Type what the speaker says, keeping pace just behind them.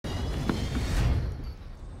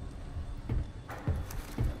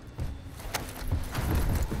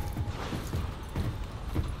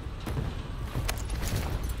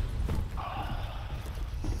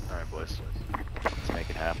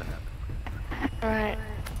Alright.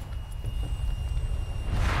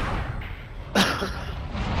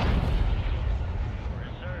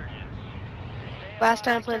 Last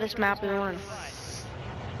time I played this map, we won.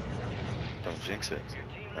 Don't jinx it,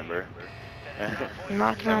 remember? I'm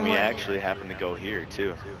not gonna And we win. actually happened to go here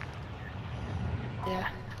too. Yeah.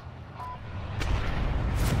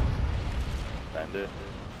 Bandit.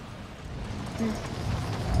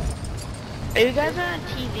 Are you guys on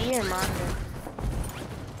TV or monitor?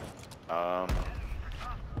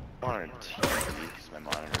 On TV because my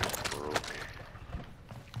monitor is broke.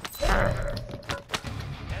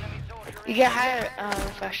 You get higher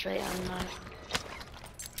refresh rate on mine.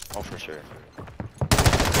 Oh, for sure.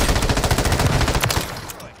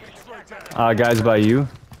 Guys by you.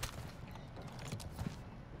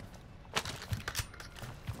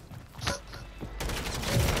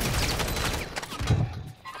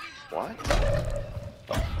 What?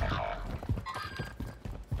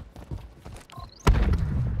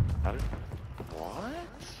 How did... What?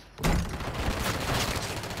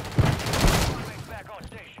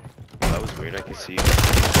 That was weird, I could see.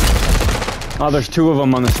 Oh, there's two of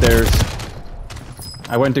them on the stairs.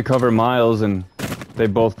 I went to cover Miles and they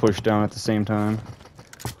both pushed down at the same time.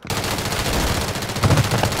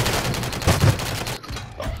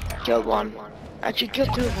 Killed one. Actually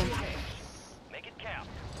killed two of them.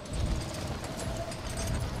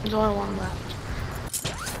 There's only one left.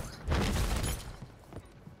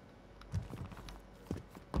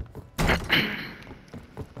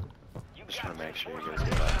 Just want to make sure you guys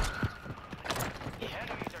get that.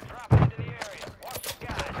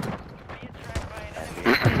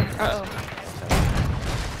 Uh-oh.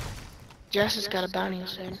 Jess has got a bounty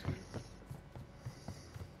inside.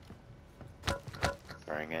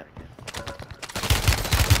 Throwing it.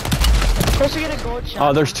 Supposed to get a gold shot.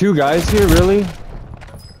 Oh, there's two guys here, really?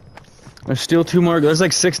 There's still two more. There's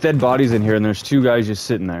like 6 dead bodies in here and there's 2 guys just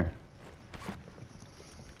sitting there.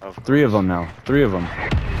 Of 3 of them now. 3 of them.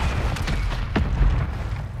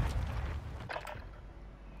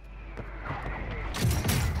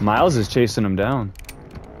 Miles is chasing them down.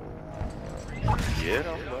 Yeah,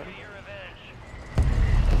 no, buddy.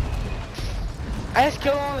 I just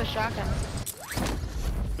killed one with a shotgun.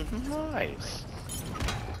 Nice.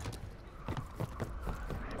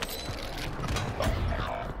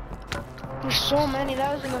 There's so many.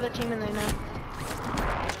 That was another team in there now.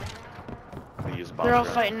 We use bomb They're all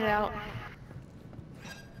drone. fighting it out.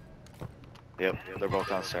 Yep, they're both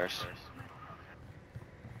downstairs.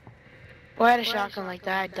 Well, I had a shotgun like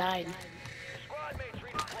that. I died.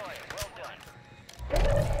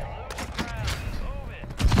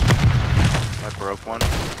 I broke one.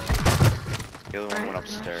 The other one went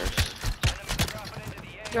upstairs.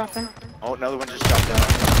 Dropping. Oh, another one just jumped down.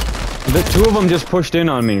 The 2 of them just pushed in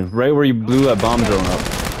on me, right where you blew that bomb drone up.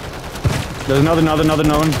 There's another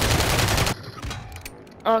one.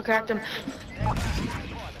 Oh, I cracked him.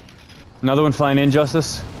 Another one flying in,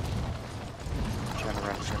 Justice. Trying to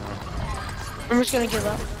run. I'm just gonna give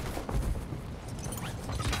up.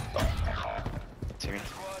 See me?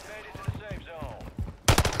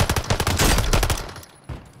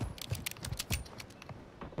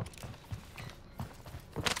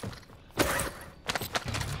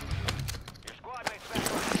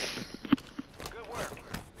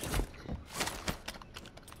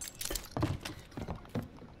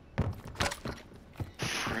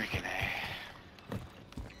 Freaking A.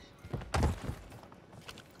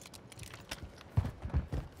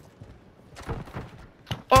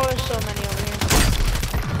 Oh, there's so many over here.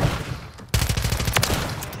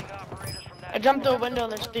 I jumped through a window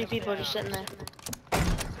and there's 3 people just sitting there.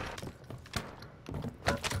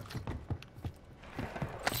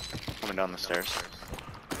 Coming down the stairs.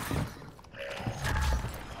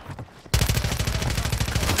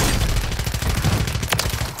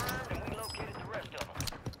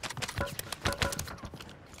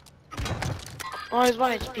 Oh, he's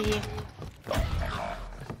 1 HP.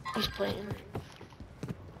 He's playing.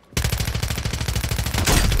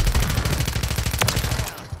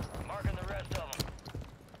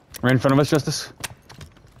 Right in front of us, Justice.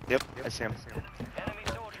 Yep, I see him.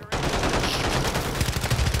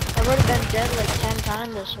 I've already been dead like 10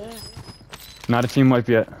 times, I swear. Not a team wipe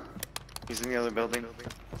yet. He's in the other building.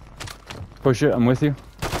 Push it, I'm with you.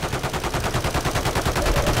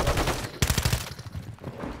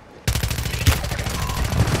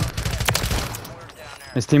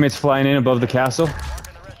 His teammates flying in above the castle.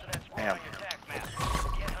 Damn.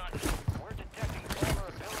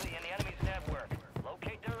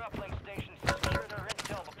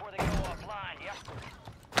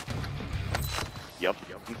 Yep.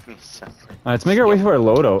 Let's make our way to our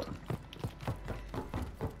loadout.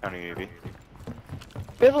 Counting UAV.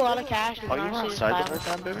 We have a lot of cash. We Oh, can you were honestly just buy outside the a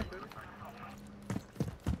whole lot. time, baby?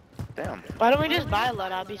 Damn. Why don't we just buy a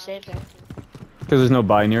lot? I'll be safer. Because there's no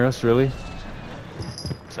buy near us, really.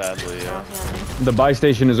 Sadly, yeah. The buy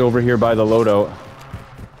station is over here by the loadout.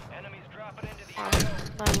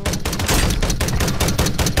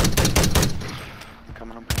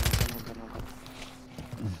 Coming up.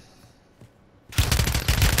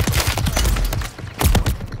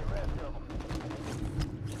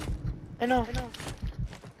 I know.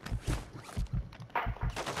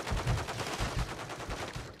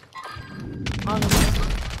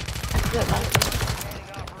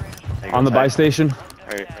 On the buy station.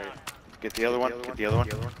 Alright, get the other one. Get the other one.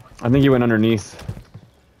 I think he went underneath.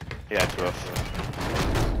 Yeah,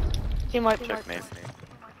 12. Team wipe. Checkmate.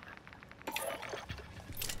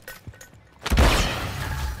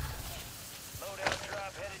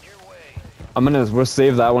 We'll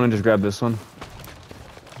save that one and just grab this one.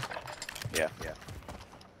 Yeah.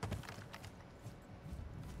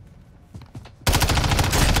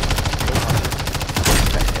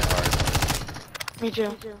 Me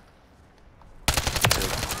too.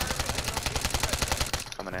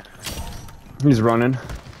 Coming in. He's running.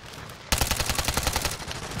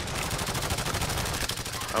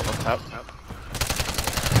 Oh, up.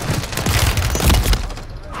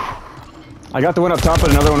 I got the one up top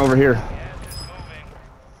and another one over here.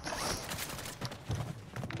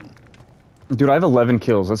 Dude, I have 11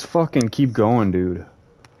 kills. Let's fucking keep going, dude.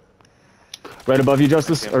 Right above you,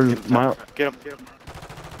 Justice? Or Mile? Get him.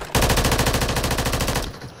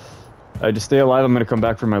 Alright, just stay alive. I'm gonna come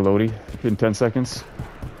back for my loadie in 10 seconds.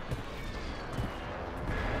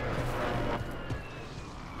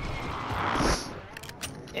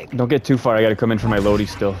 Don't get too far. I gotta come in for my loadie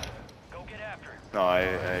still. No,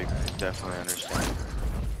 I definitely understand.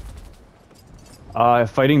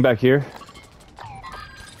 Fighting back here.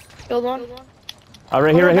 Killed one.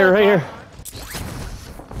 Right here, right here, right here.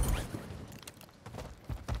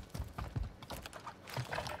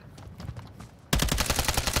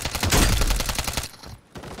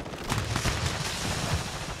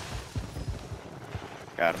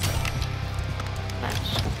 Got him.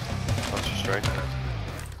 Nice. What's your strike?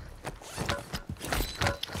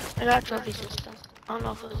 I got trophy system. I don't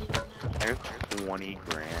know if it was even I have 20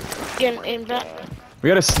 grand. Getting aimed at. We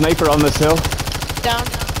got a sniper on this hill. Down.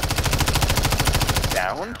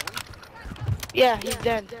 Down? Yeah, he's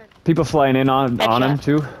dead. People flying in on him Headshot.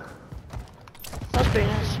 too. That's pretty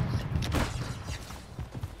nice.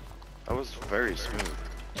 That was very smooth.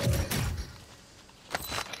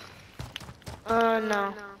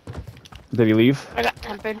 No. Did he leave? I got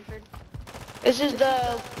tempered. This is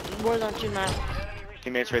the Warzone 2 map.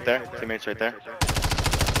 Teammates right there. Teammates right there.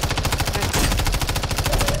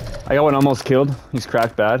 I got one almost killed. He's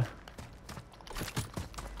cracked bad.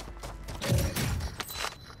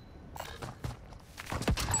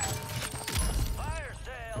 Fire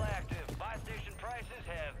sale active. Buy station prices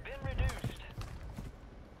have been reduced.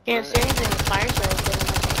 Can't see anything with fire sales.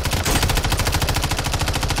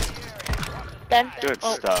 Dead. Good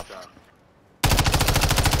Oh, stuff.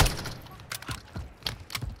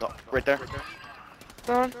 Oh, right there.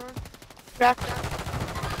 Gone. Cracked.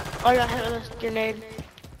 Oh, I got hit with a grenade.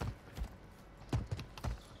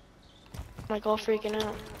 Like all freaking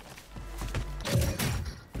out.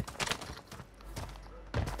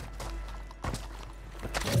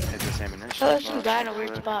 Hit this ammunition. Oh, there's some guy in a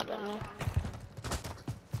weird spot, but no.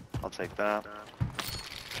 I'll take that.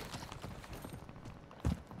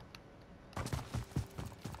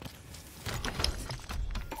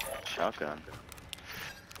 Shotgun.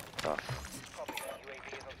 Tough.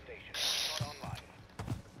 UAV is on station. Not online.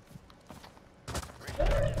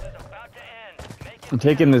 Resurgence is about to end. Make it I'm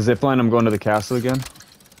taking the zip line. I'm going to the castle again.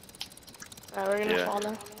 Alright, we're gonna Yeah.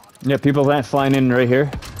 follow. Yeah, people flying in right here.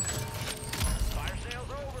 fire sales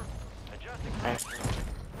over. Adjusting. Gas is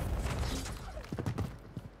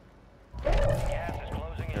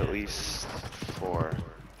closing in. At least 4.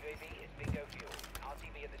 UAV is bingo fuel.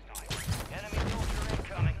 RTV at this time. Enemy soldier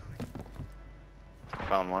incoming.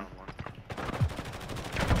 Found one.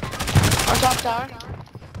 On top tower.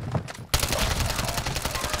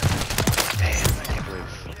 Damn, I can't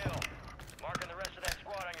believe. Kill. Marking the rest of that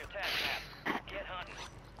squad on your tac map. Get hunting.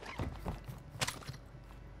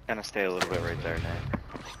 Gonna stay a little bit right there, Nate.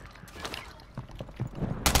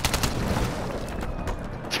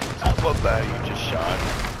 I love that you just shot.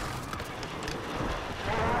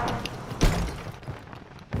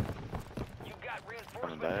 You got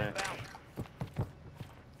Coming reinforcements back. inbound.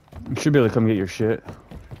 You should be able to come get your shit.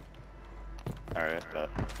 Alright, but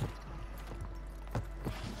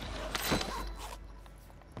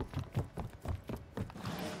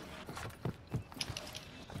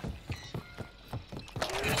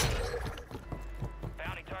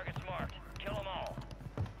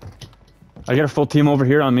I got a full team over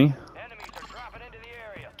here on me. Enemies are dropping into the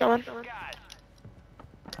area. Going. Guys,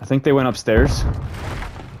 I think they went upstairs.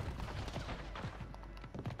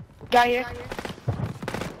 Guy here.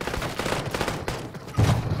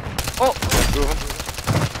 Oh, Got two of them.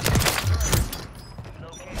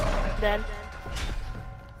 located. dead.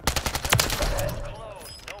 That's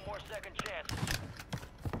closed. No more second chances.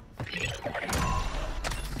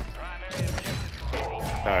 Primary objective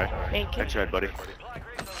complete. Alright. Thank you. Nice ride, buddy. Supply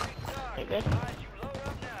crates are restarting. Hey, good. Guys, you load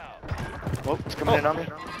up now. Oh, it's coming in on me.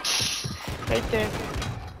 Right there.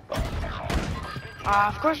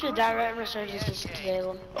 Of course we die right in Resurgence is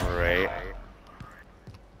disabled. Alright.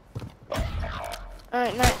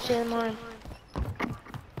 Alright, night, see you in the morning.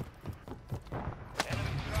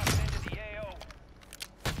 Enemies dropping into the AO.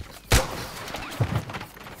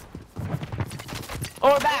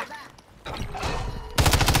 Oh, we're back!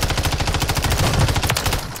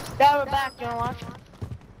 Yeah, we're back, you wanna watch?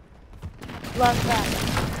 Left back.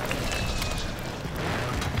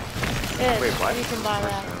 Yes, Wait, what? you can buy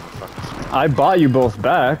that. I bought you both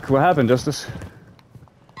back. What happened, Justice?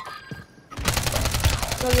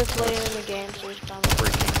 Because it's later in the game, so it's done.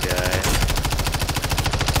 Freaking guy.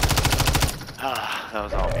 Ah, that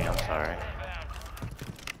was all me, I'm sorry.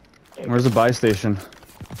 Where's the buy station?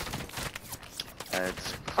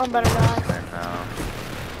 It's I'm better die. and now.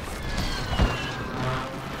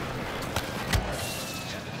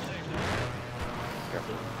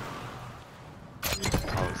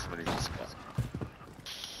 Oh, somebody just got.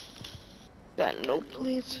 Got no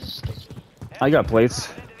please. I got plates.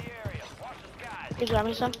 Into the area. Watch the skies. You got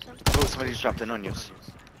me some? Oh, somebody's dropped in on you.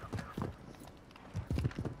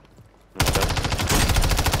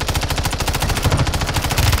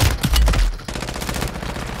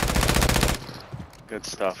 Good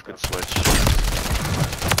stuff, good switch.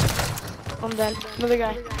 I'm dead. Another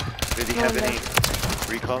guy. Did he have any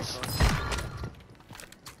recalls?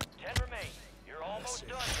 10 remain. You're almost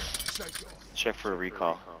done. Check for a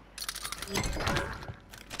recall.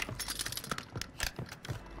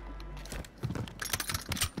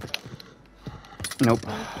 Nope.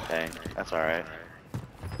 Dang, that's alright.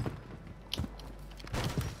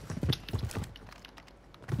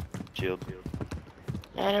 Shield.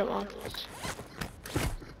 Yeah, I don't want this.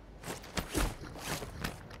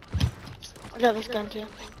 I got this gun too.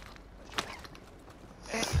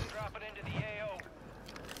 Dropping into the AO.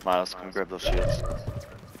 Miles, come grab those shields.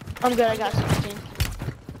 I'm good, I got 16.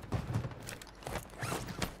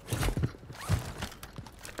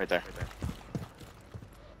 Right there.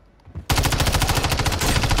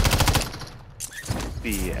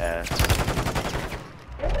 BS.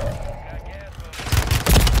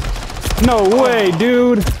 No way,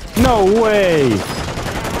 dude. No way.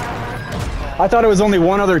 I thought it was only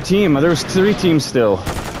one other team. There was 3 teams still.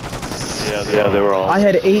 Yeah, they were all. I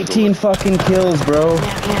had 18 fucking kills, bro.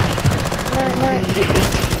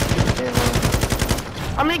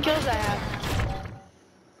 How many kills I have?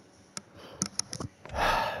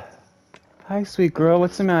 Hi, sweet girl.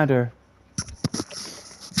 What's the matter?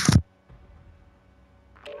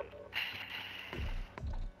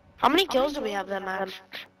 How many kills do we have that match?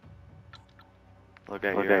 Look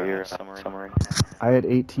at your summary. I had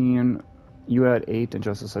 18. You had 8, and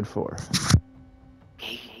Justice had 4.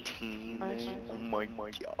 18. Nice. Oh my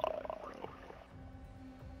god.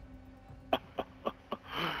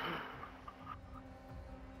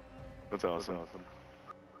 That's awesome.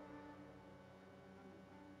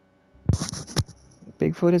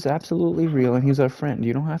 Bigfoot is absolutely real, and he's our friend.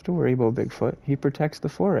 You don't have to worry about Bigfoot. He protects the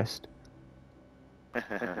forest.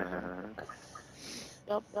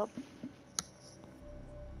 Yup.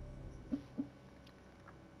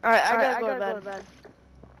 Alright, I gotta go to bed.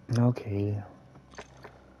 Okay.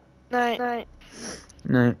 Night. Night.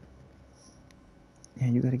 Night. Yeah,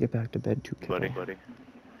 you gotta get back to bed too, kiddo. buddy.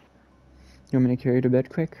 You want me to carry you to bed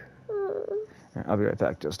quick? Alright, I'll be right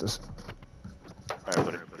back, Justice. Alright,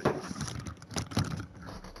 buddy.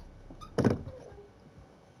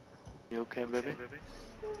 You okay, baby?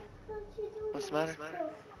 What's the matter?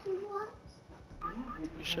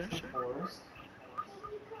 You sure?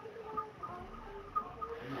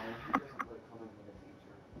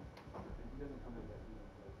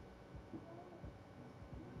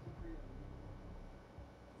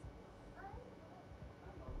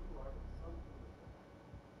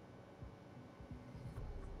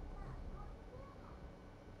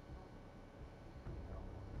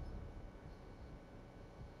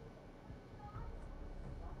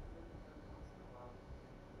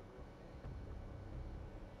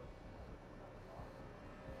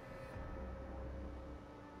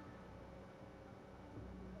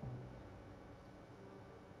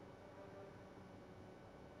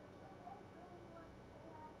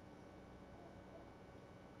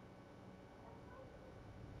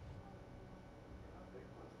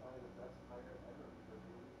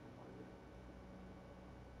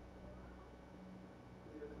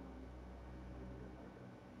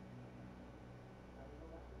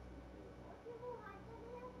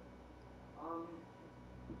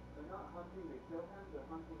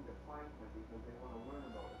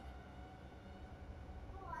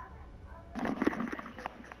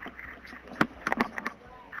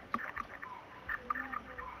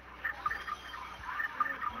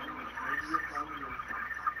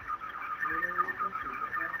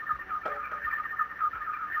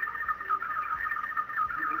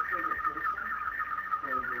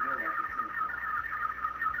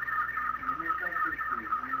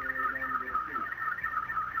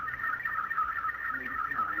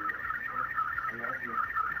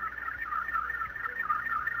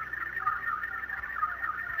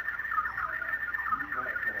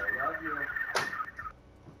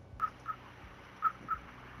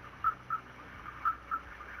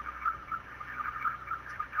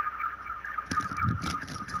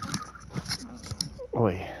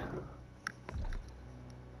 Oi.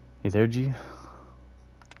 You there, G?